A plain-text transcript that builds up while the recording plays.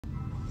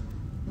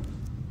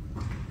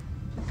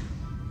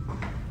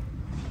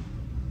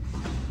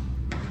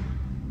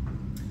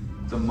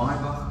the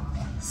Maybach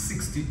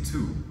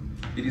 62.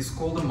 It is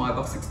called the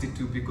Maybach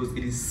 62 because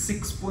it is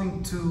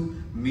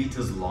 6.2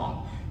 meters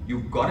long.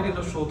 You got it in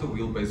a shorter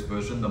wheelbase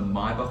version, the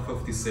Maybach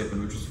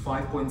 57, which is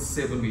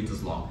 5.7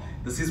 meters long.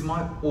 This is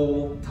my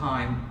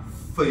all-time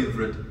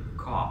favorite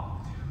car.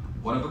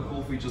 One of the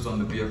cool features on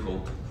the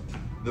vehicle,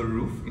 the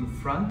roof in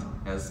front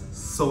has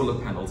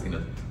solar panels in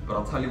it, but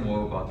I'll tell you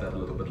more about that a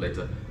little bit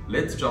later.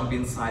 Let's jump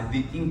inside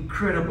the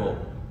incredible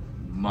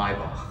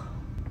Maybach.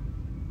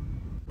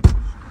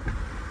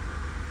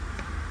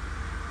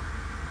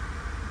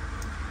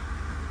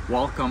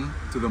 Welcome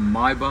to the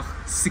Maybach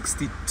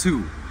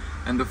 62.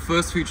 And the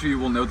first feature you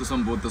will notice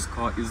on board this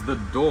car is the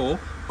door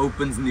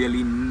opens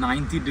nearly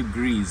 90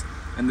 degrees.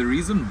 And the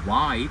reason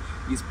why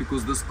is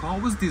because this car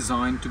was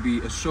designed to be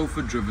a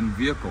chauffeur-driven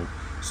vehicle.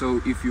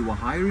 So if you were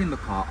hiring the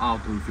car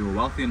out, or if you were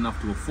wealthy enough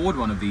to afford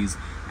one of these,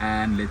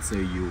 and let's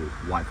say your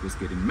wife was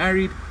getting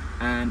married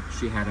and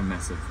she had a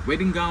massive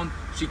wedding gown,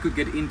 she could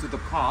get into the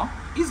car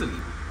easily.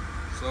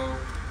 So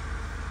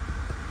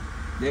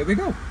there we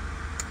go.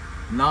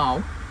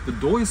 Now the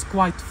door is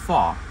quite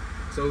far,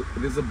 so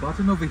there's a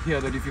button over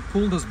here that if you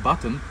pull this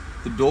button,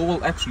 the door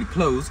will actually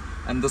close,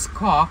 and this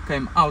car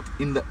came out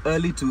in the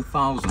early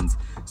 2000s.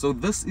 So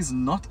this is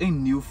not a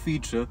new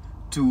feature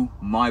to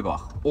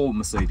Maybach or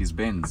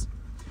Mercedes-Benz.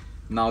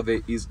 Now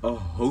there is a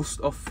host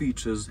of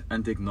features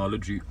and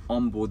technology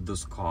on board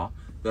this car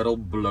that'll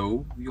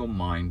blow your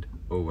mind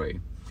away.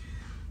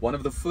 One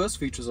of the first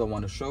features I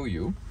want to show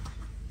you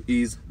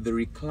is the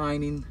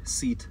reclining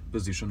seat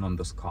position on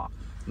this car.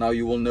 Now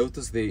you will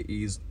notice there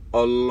is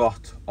a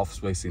lot of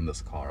space in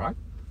this car, right?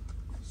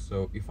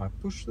 So if I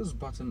push this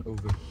button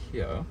over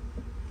here,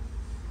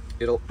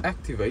 it'll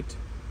activate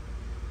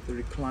the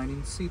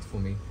reclining seat for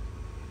me.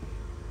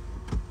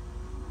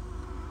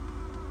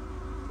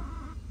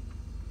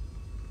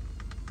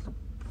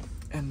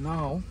 And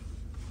now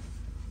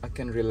I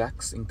can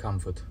relax in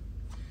comfort.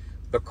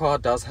 The car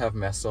does have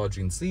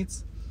massaging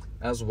seats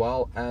as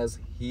well as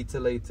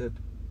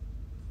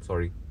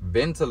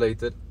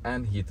ventilated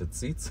and heated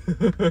seats.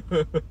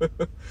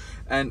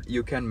 And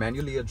you can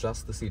manually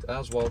adjust the seat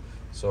as well.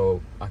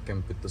 So I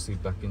can put the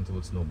seat back into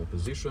its normal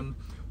position,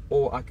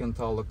 or I can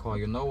tell the car,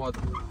 you know what,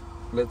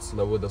 let's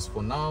lower this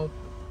for now.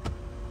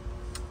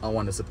 I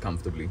want to sit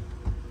comfortably.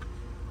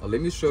 Now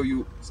let me show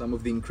you some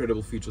of the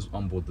incredible features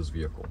on board this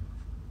vehicle.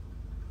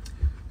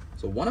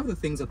 So one of the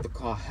things that the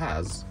car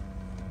has,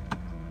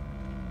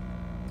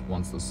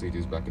 once the seat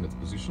is back in its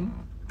position,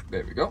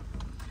 there we go.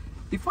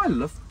 If I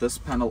lift this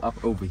panel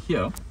up over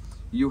here,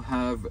 you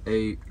have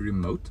a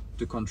remote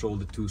to control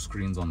the two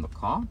screens on the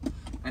car.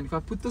 And if I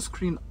put the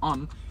screen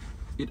on,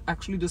 it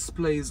actually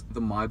displays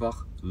the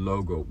Maybach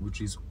logo, which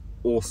is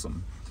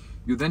awesome.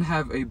 You then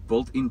have a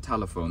built-in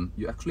telephone.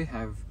 You actually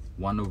have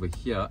one over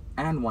here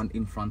and one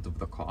in front of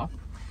the car.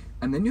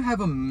 And then you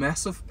have a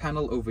massive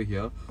panel over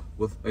here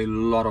with a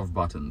lot of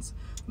buttons.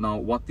 Now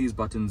what these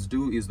buttons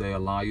do is they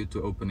allow you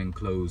to open and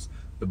close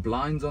the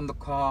blinds on the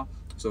car.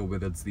 So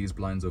whether it's these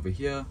blinds over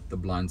here, the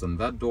blinds on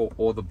that door,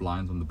 or the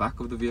blinds on the back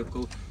of the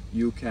vehicle,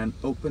 you can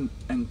open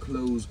and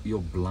close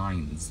your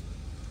blinds,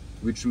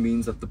 which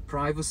means that the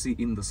privacy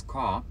in this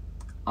car,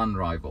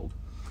 unrivaled.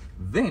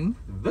 Then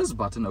this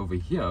button over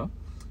here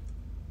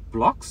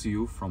blocks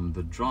you from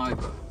the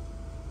driver.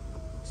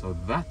 So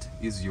that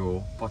is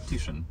your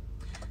partition.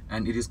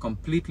 And it is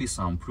completely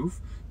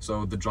soundproof,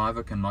 so the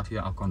driver cannot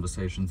hear our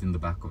conversations in the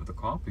back of the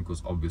car,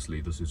 because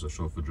obviously this is a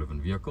chauffeur-driven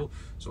vehicle,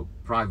 so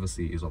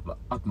privacy is of the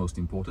utmost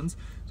importance.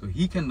 So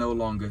he can no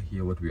longer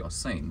hear what we are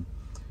saying.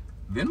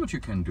 Then what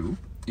you can do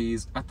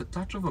is, at the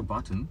touch of a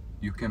button,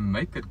 you can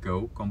make it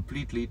go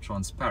completely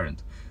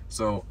transparent.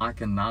 So I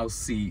can now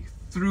see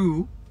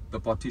through the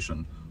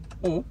partition,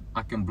 or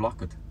I can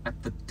block it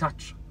at the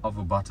touch of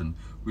a button,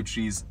 which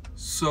is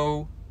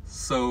so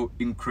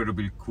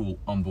incredibly cool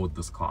on board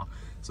this car.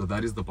 So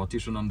that is the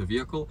partition on the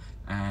vehicle,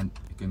 and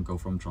you can go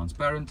from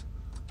transparent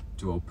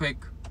to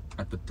opaque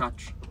at the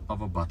touch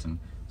of a button.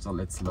 So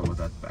let's lower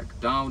that back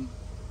down,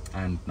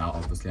 and now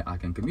obviously I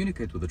can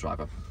communicate with the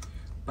driver.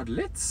 But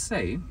let's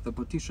say the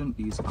partition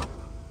is up,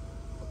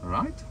 all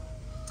right?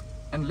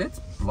 And let's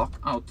block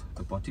out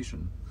the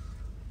partition.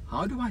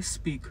 How do I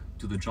speak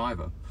to the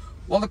driver?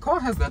 Well, the car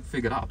has that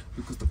figured out,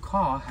 because the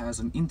car has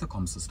an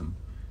intercom system.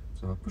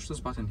 So I push this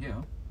button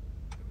here,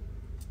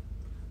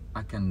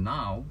 I can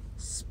now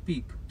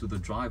speak to the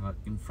driver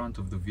in front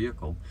of the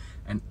vehicle.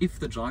 And if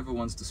the driver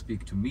wants to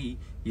speak to me,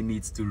 he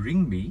needs to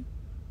ring me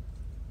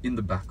in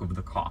the back of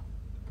the car.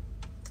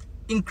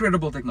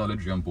 Incredible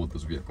technology on board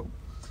this vehicle.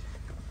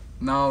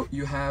 Now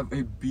you have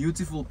a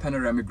beautiful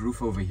panoramic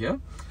roof over here.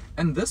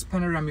 And this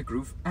panoramic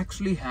roof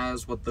actually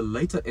has what the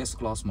later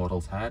S-Class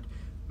models had,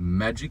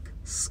 magic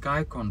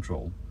sky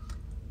control.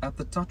 At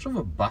the touch of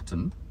a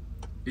button,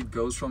 it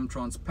goes from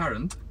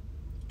transparent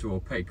to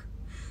opaque.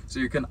 So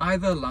you can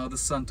either allow the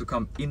sun to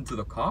come into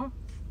the car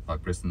by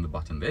pressing the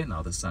button there.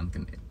 Now the sun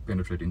can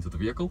penetrate into the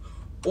vehicle,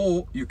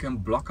 or you can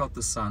block out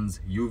the sun's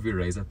UV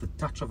rays at the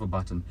touch of a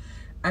button.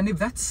 And if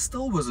that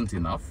still wasn't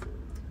enough,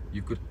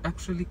 you could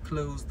actually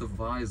close the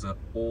visor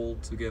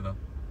altogether.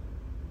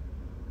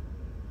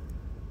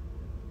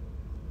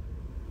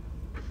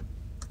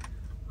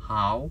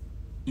 how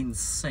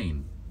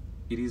insane.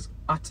 It is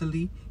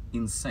utterly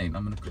insane.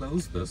 I'm going to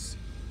close this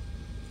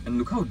and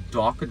look how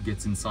dark it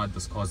gets inside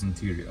this car's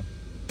interior.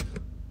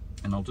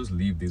 And I'll just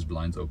leave these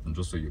blinds open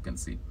just so you can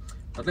see.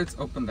 But let's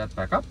open that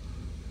back up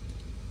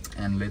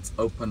and let's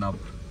open up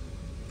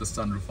the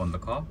sunroof on the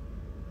car.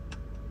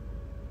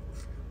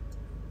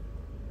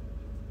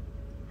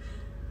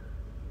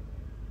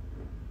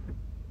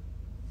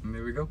 And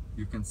there we go.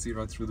 You can see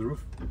right through the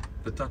roof.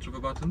 The touch of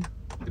a button,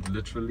 it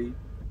literally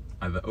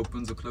either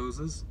opens or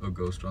closes or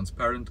goes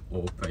transparent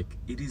or opaque.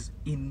 It is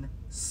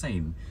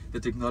insane. The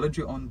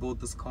technology on board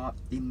this car,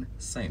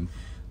 insane.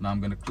 Now I'm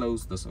going to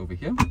close this over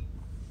here.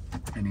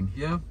 And in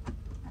here,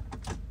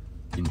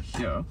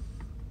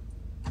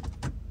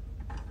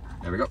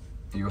 there we go.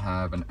 You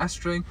have an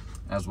ashtray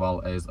as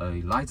well as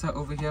a lighter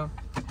over here.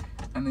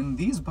 And then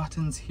these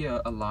buttons here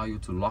allow you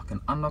to lock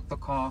and unlock the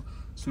car,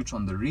 switch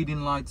on the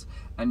reading lights,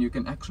 and you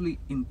can actually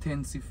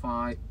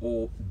intensify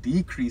or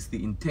decrease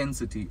the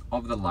intensity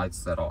of the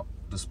lights that are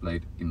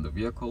displayed in the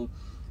vehicle.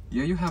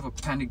 Here you have a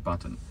panic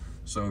button.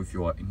 So if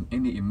you are in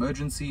any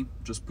emergency,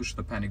 just push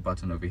the panic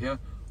button over here.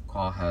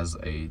 Car has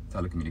a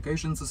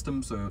telecommunication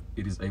system, so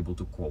it is able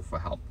to call for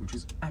help, which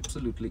is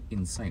absolutely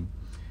insane.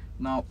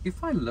 Now,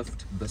 if I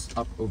lift this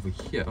up over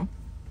here,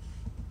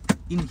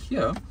 in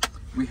here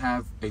we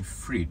have a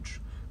fridge,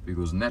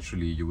 because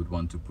naturally you would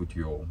want to put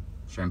your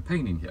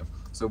champagne in here.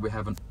 So we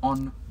have an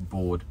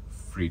on-board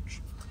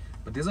fridge.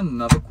 But there's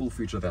another cool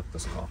feature that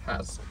this car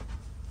has.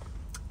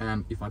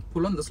 And if I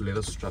pull on this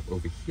leather strap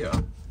over here,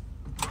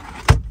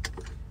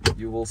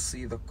 you will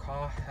see the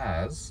car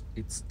has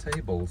its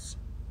tables.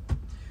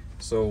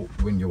 So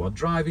when you are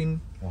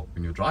driving, well,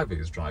 when your driver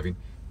is driving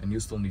and you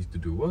still need to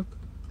do work,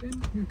 then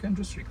you can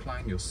just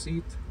recline your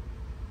seat.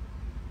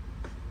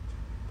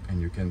 And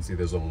you can see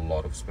there's a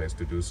lot of space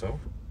to do so.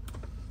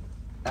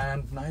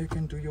 And now you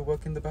can do your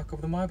work in the back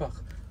of the Maybach.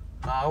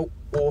 How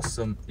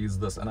awesome is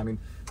this? And I mean,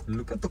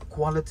 look at the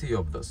quality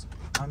of this.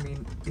 I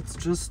mean,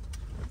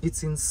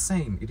 it's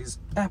insane. It is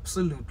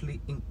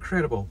absolutely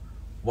incredible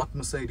what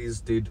Mercedes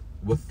did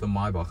with the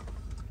Maybach.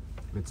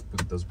 Let's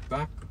put this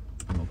back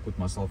and I'll put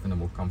myself in a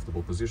more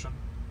comfortable position.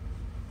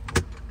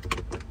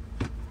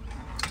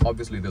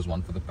 Obviously there's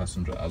one for the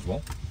passenger as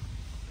well.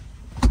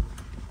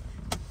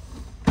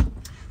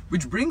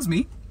 Which brings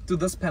me to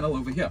this panel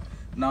over here.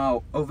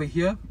 Now over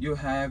here you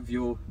have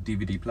your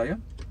DVD player,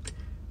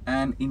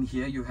 and in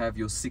here you have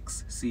your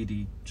 6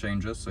 CD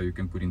changers, so you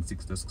can put in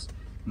 6 discs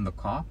in the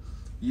car.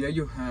 Here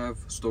you have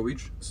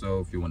storage, so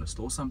if you want to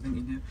store something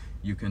in here,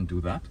 you can do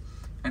that.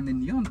 And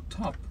then here on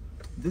top,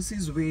 this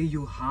is where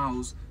you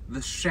house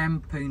the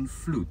champagne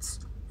flutes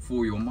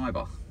for your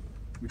Maybach,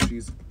 which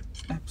is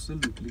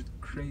absolutely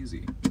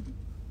crazy.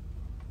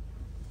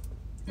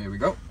 There we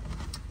go.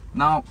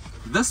 Now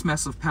this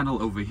massive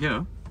panel over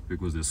here,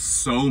 because there's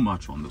so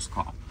much on this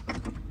car,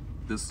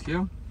 this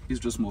here is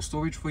just more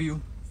storage for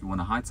you. If you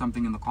want to hide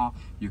something in the car,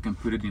 you can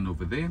put it in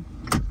over there.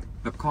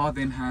 The car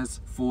then has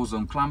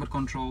 4-zone climate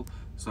control,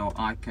 so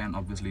I can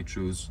obviously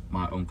choose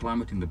my own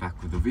climate in the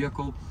back of the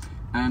vehicle.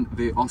 And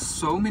there are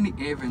so many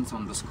air vents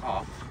on this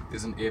car.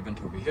 There's an air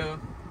vent over here,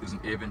 there's an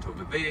air vent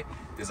over there,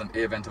 there's an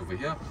air vent over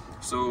here.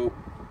 So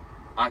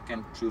I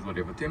can choose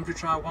whatever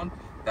temperature I want.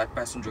 That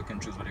passenger can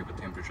choose whatever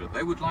temperature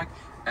they would like,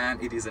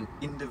 and it is an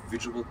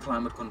individual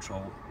climate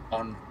control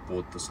on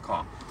board this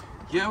car.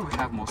 Here we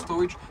have more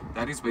storage.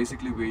 That is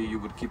basically where you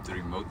would keep the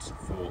remotes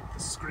for the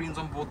screens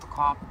on board the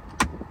car.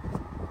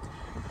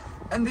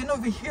 And then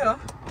over here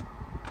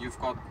you've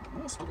got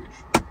more storage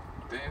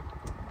there.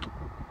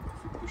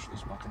 If you push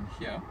this button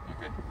here,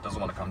 okay, it doesn't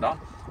want to come down,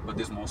 but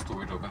there's more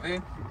storage over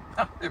there.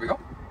 There we go,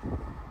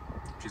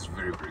 which is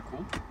very, very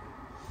cool.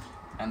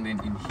 And then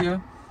in here,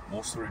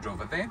 more storage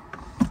over there.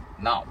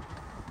 Now,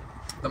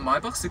 the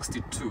Maybach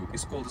 62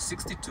 is called a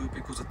 62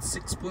 because it's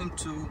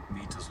 6.2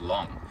 meters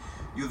long.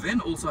 You then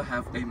also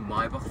have a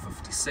Maybach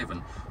 57,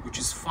 which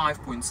is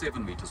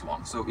 5.7 meters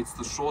long. So it's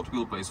the short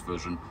wheelbase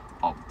version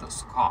of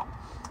this car.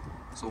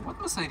 So what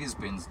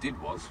Mercedes-Benz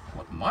did was,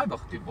 what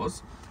Maybach did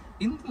was,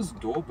 in this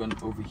door bin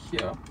over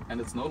here,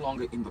 and it's no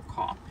longer in the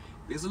car,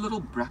 there's a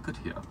little bracket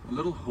here, a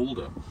little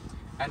holder.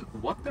 And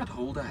what that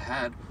holder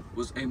had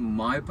was a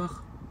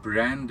Maybach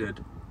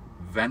branded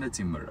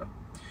vanity mirror.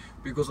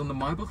 Because on the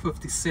Maybach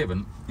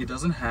 57, it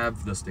doesn't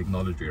have this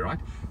technology,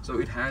 right? So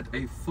it had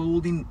a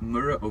folding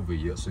mirror over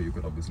here, so you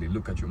could obviously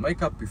look at your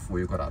makeup before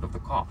you got out of the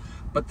car.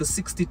 But the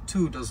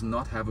 62 does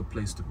not have a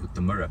place to put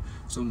the mirror.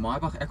 So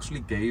Maybach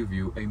actually gave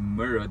you a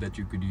mirror that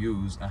you could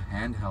use, a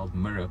handheld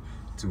mirror,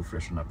 to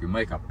freshen up your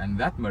makeup. And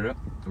that mirror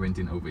went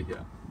in over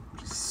here,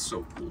 which is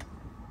so cool.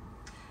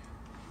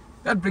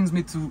 That brings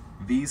me to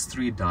these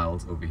 3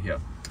 dials over here.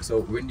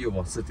 So when you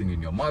are sitting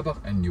in your Maybach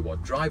and you are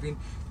driving,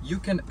 you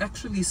can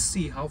actually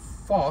see how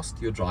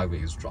fast your driver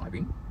is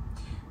driving.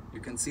 You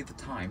can see the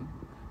time,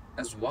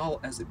 as well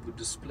as it would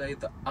display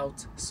the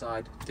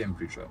outside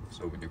temperature.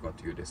 So when you got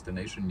to your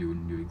destination, you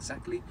knew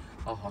exactly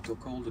how hot or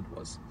cold it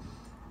was.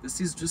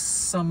 This is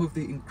just some of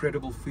the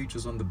incredible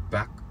features on the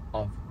back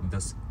of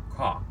this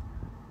car.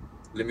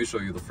 Let me show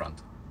you the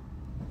front.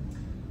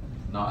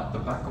 Now at the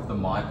back of the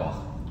Maybach,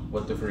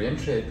 what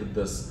differentiated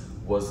this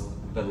was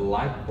the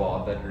light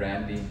bar that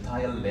ran the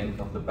entire length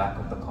of the back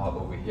of the car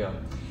over here.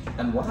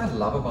 And what I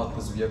love about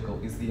this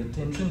vehicle is the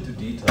attention to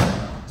detail.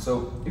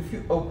 So if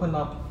you open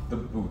up the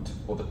boot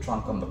or the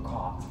trunk on the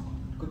car,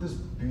 look at this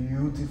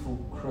beautiful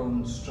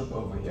chrome strip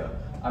over here.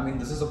 I mean,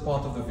 this is a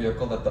part of the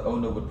vehicle that the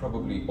owner would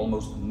probably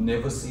almost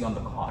never see on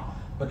the car.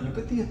 But look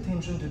at the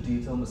attention to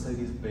detail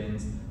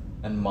Mercedes-Benz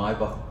and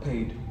Maybach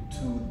paid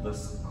to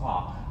this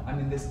car. I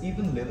mean, there's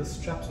even leather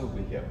straps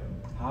over here.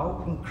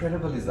 How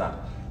incredible is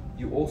that?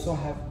 You also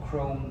have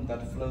chrome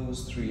that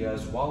flows through here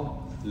as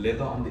well,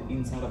 leather on the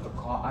inside of the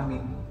car. I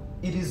mean,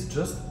 it is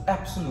just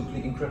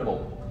absolutely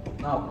incredible.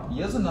 Now,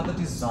 here's another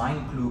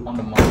design clue on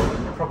the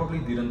Maybach you probably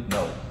didn't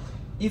know.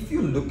 If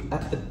you look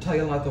at the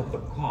taillight of the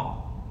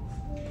car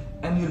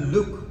and you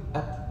look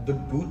at the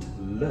boot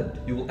lid,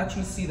 you will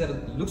actually see that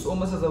it looks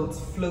almost as though it's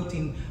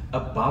floating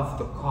above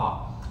the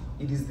car.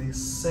 It is the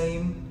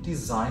same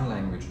design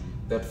language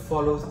that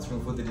follows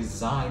through for the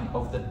design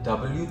of the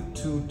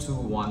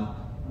W221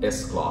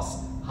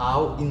 S-Class.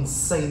 How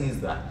insane is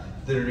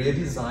that? The rear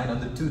design on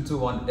the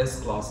 221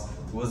 S-Class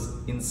was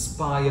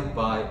inspired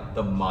by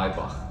the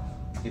Maybach.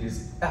 It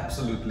is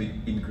absolutely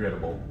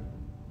incredible.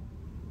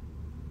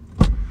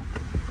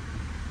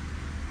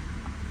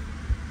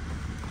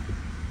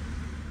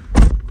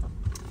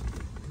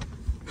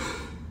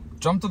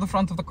 Jump to the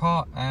front of the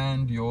car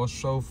and your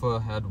chauffeur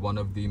had one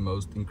of the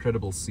most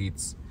incredible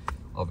seats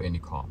of any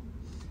car.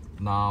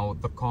 Now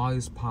the car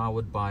is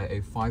powered by a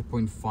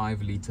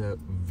 5.5 liter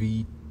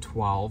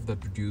V12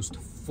 that produced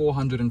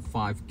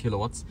 405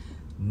 kilowatts,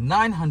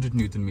 900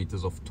 Newton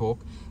meters of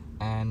torque,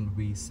 and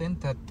we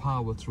sent that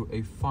power through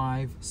a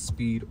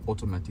 5-speed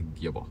automatic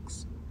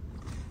gearbox.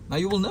 Now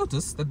you will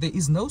notice that there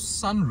is no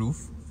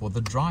sunroof for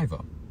the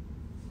driver.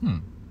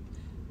 And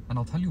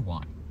I'll tell you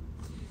why.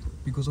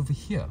 Because over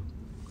here,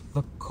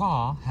 the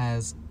car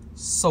has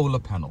solar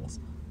panels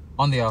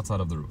on the outside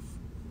of the roof.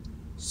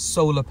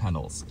 Solar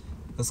panels.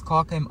 This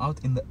car came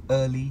out in the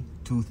early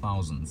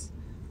 2000s.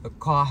 The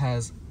car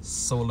has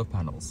solar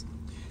panels.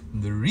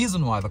 And the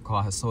reason why the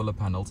car has solar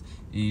panels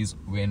is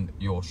when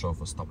your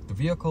chauffeur stopped the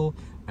vehicle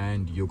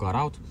and you got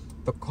out,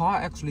 the car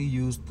actually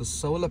used the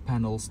solar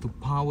panels to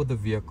power the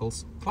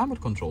vehicle's climate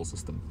control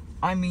system.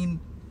 I mean,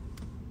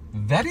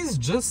 that is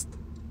just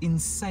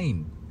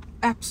insane.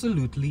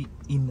 Absolutely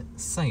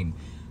insane.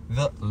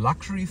 The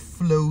luxury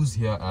flows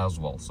here as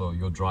well, so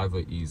your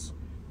driver is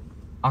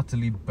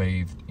utterly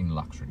bathed in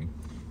luxury.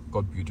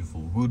 Got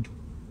beautiful wood,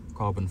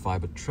 carbon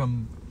fiber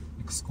trim,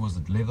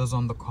 exquisite leathers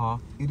on the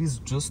car. It is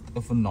just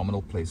a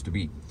phenomenal place to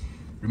be.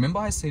 Remember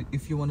I said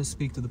if you want to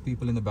speak to the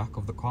people in the back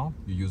of the car,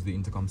 you use the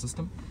intercom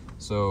system.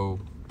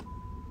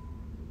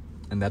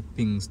 And that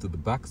pings to the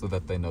back so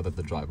that they know that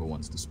the driver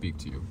wants to speak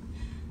to you.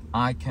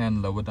 I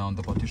can lower down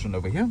the partition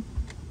over here,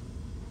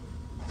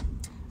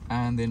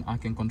 and then I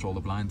can control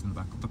the blinds in the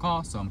back of the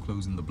car. So I'm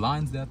closing the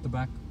blinds there at the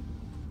back.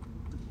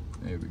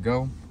 There we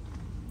go.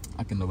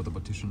 I can lower the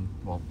partition,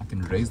 well, I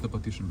can raise the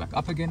partition back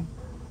up again.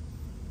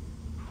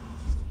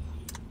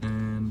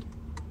 And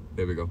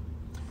there we go.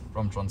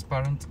 From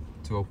transparent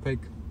to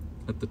opaque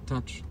at the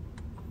touch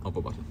of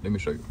a button. Let me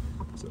show you.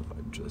 So if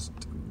I just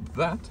do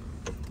that,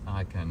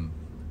 I can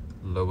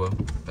lower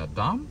that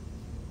down.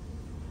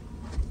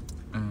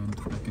 And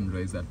I can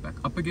raise that back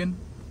up again.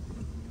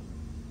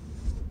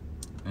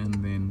 And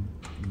then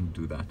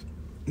do that.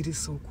 It is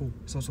so cool,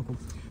 so cool.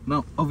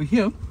 Now over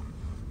here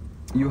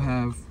you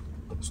have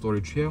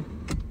storage here,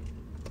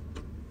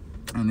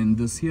 and then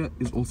this here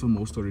is also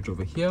more storage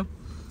over here.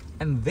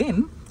 And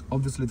then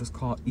obviously this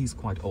car is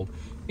quite old.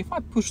 If I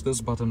push this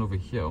button over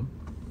here,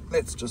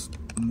 let's just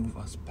move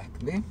us back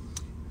there.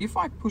 If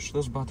I push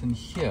this button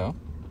here,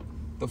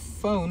 the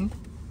phone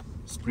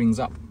springs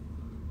up.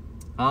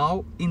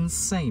 How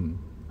insane.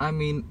 I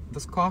mean,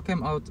 this car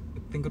came out, I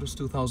think it was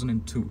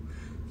 2002.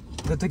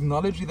 The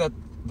technology that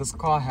this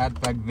car had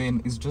back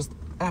then is just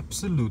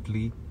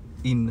absolutely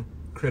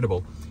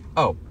incredible.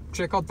 Oh,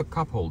 check out the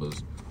cup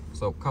holders.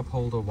 So cup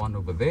holder 1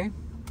 over there,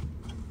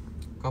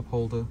 cup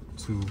holder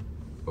 2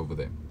 over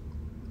there.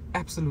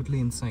 Absolutely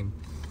insane.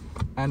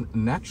 And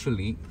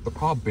naturally, the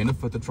car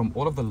benefited from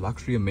all of the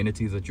luxury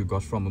amenities that you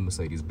got from a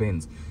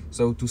Mercedes-Benz.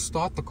 So to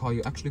start the car,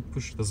 you actually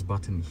push this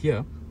button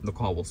here, the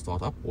car will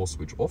start up or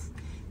switch off.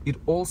 It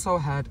also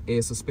had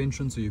air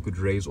suspension, so you could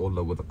raise or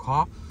lower the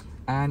car.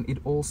 And it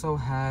also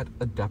had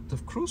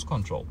adaptive cruise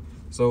control.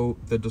 So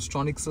the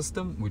Distronic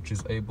system, which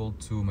is able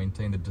to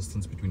maintain the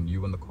distance between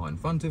you and the car in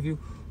front of you,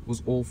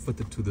 was all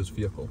fitted to this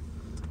vehicle.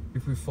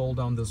 If we fold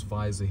down this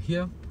visor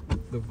here,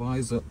 the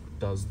visor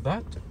does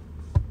that.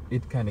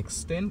 It can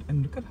extend,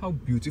 and look at how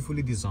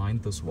beautifully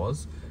designed this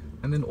was.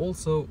 And then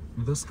also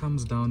this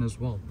comes down as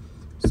well.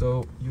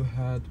 So you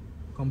had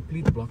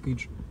complete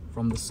blockage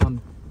from the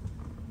sun.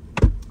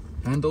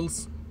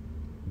 Handles,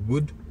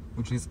 wood,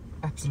 which is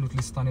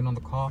absolutely stunning on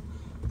the car.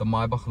 The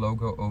Maybach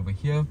logo over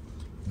here,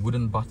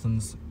 wooden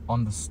buttons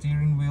on the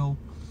steering wheel.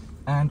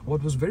 And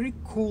what was very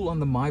cool on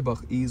the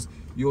Maybach is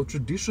your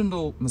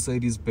traditional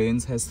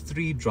Mercedes-Benz has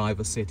 3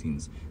 driver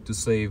settings to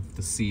save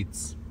the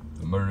seats,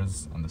 the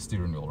mirrors and the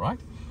steering wheel, right?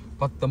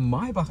 But the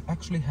Maybach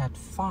actually had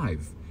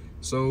 5.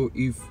 So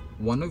if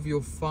one of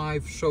your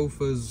 5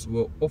 chauffeurs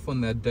were off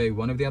on that day,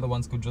 one of the other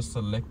ones could just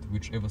select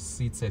whichever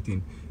seat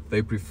setting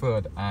they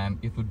preferred, and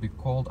it would be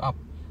called up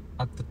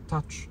at the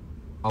touch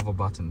of a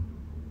button.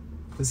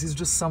 This is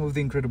just some of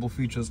the incredible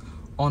features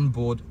on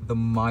board the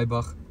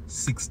Maybach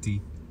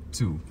 62.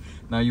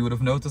 Now, you would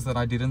have noticed that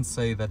I didn't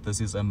say that this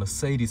is a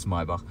Mercedes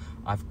Maybach.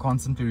 I've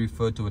constantly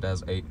referred to it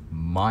as a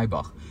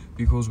Maybach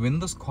because when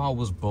this car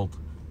was built,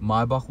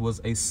 Maybach was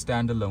a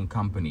standalone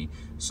company.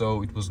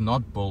 So it was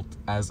not built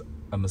as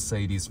a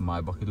Mercedes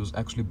Maybach. It was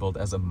actually built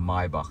as a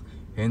Maybach,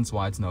 hence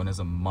why it's known as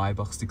a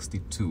Maybach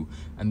 62.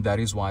 And that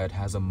is why it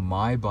has a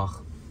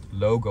Maybach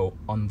logo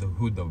on the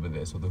hood over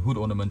there. So the hood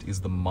ornament is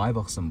the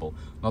Maybach symbol,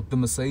 not the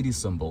Mercedes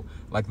symbol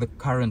like the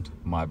current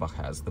Maybach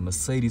has, the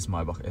Mercedes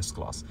Maybach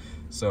S-Class.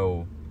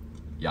 So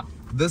yeah,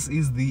 this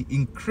is the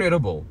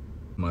incredible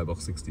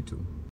Maybach 62.